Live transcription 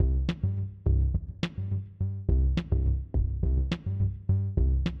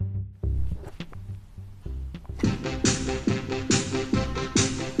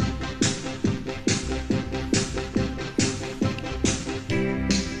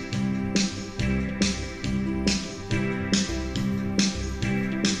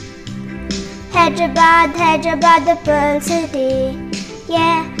Hyderabad, Hyderabad, the Pearl City.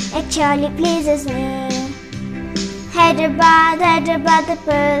 Yeah, it surely pleases me. Hyderabad, Hyderabad, the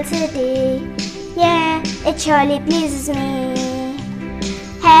Pearl City. Yeah, it surely pleases me.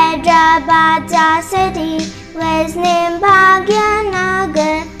 Hyderabad's our city, was named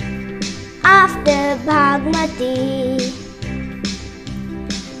Bhagyanagar after Bhagmati.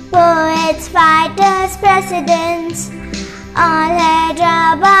 Poets, fighters, presidents, all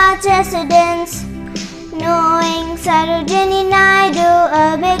Hyderabad's residents. Knowing Sarojini Naidu,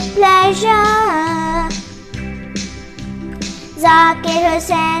 a big pleasure. Zakir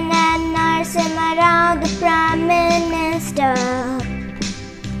Hussain and Narasimha Rao, the Prime Minister.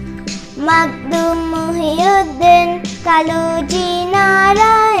 Makhdoom Muhyiddin, Kaloji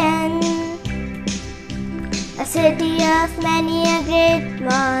Narayan, a city of many a great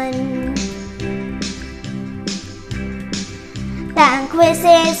one. Thank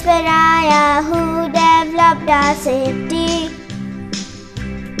Visvesvaraya who developed our city.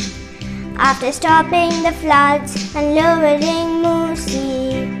 After stopping the floods and lowering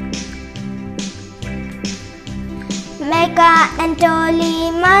Musi, Mecca and Toli,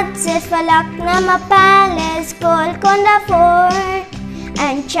 Matsif, Falaknama Palace, Golconda Fort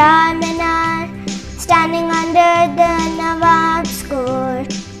and Charminar, standing under the Nawab's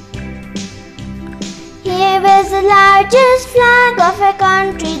court. Here is the largest flag of our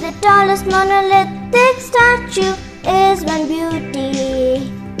country, the tallest monolithic statue is one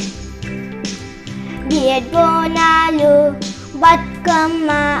beauty. Be it Bonalu,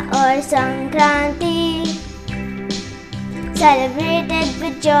 Batkama or Sankranti, celebrated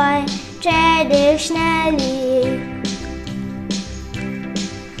with joy traditionally.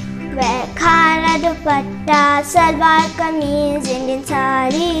 Wear khara dupatta, salwar kameez, Indian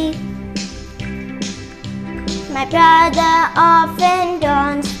sari. My brother often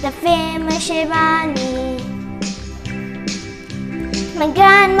dons the famous Shivani. My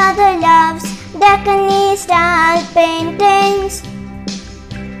grandmother loves Deccani style paintings.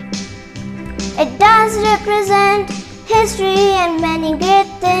 It does represent history and many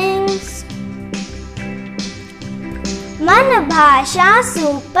great things. Manabhasha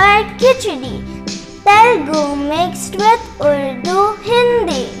super khichdi, Telugu mixed with Urdu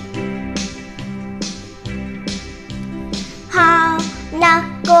Hindi. How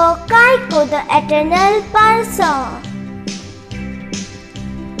Nakko Kaiko, the eternal person.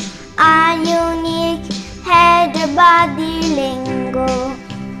 Our unique Hyderabadi lingo.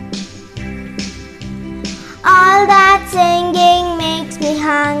 All that singing makes me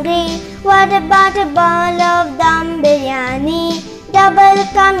hungry. What about a bowl of dum biryani? Double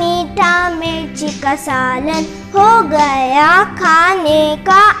ka meetha, mirchi ka salan, ho gaya khane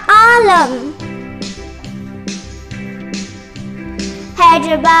ka alam.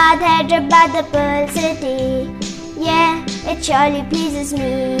 Hyderabad, Hyderabad, the Pearl City. Yeah, it surely pleases me.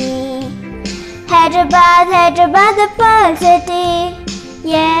 Hyderabad, Hyderabad, the Pearl City.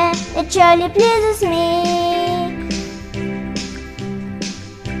 Yeah, it surely pleases me.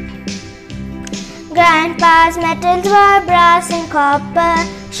 Grandpa's metals were brass and copper,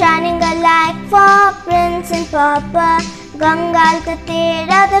 shining alike for prince and pauper. Gangal ka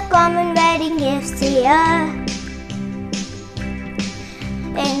tera, the common wedding gifts here,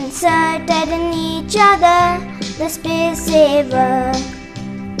 inserted in each other, the space saver.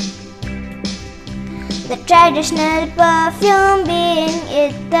 The traditional perfume being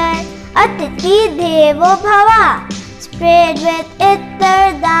Ittar, Atiti Devo Bhava, sprayed with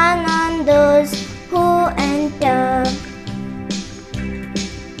Ittar dan on those who enter.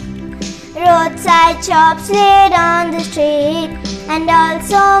 Roadside shops laid on the street, and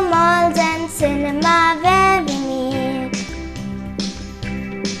also malls and cinema where we meet.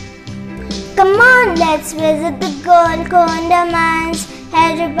 Come on, let's visit the Golconda Mines.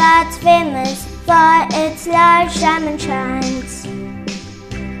 Hyderabad's famous for its large diamond shrines.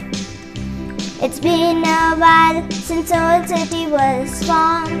 It's been a while since Old City was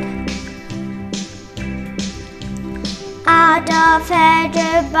formed. Out of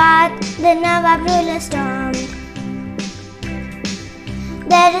Hyderabad, the Nawab ruler stormed.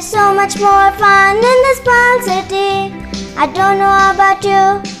 There is so much more fun in this Pearl City. I don't know about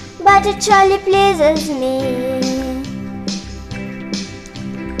you, but it surely pleases me.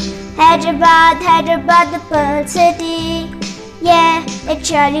 Hyderabad, Hyderabad, the Pearl City. Yeah, it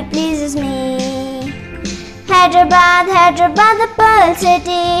surely pleases me. Hyderabad, Hyderabad, the Pearl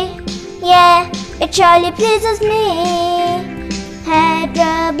City. Yeah, it surely pleases me.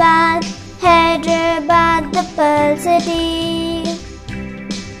 Hyderabad, Hyderabad, the Pearl City.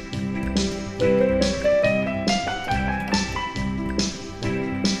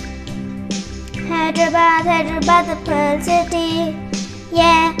 Hyderabad, the pearl city.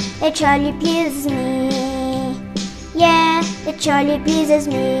 Yeah, it surely pleases me. Yeah, it surely pleases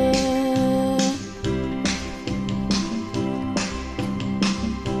me.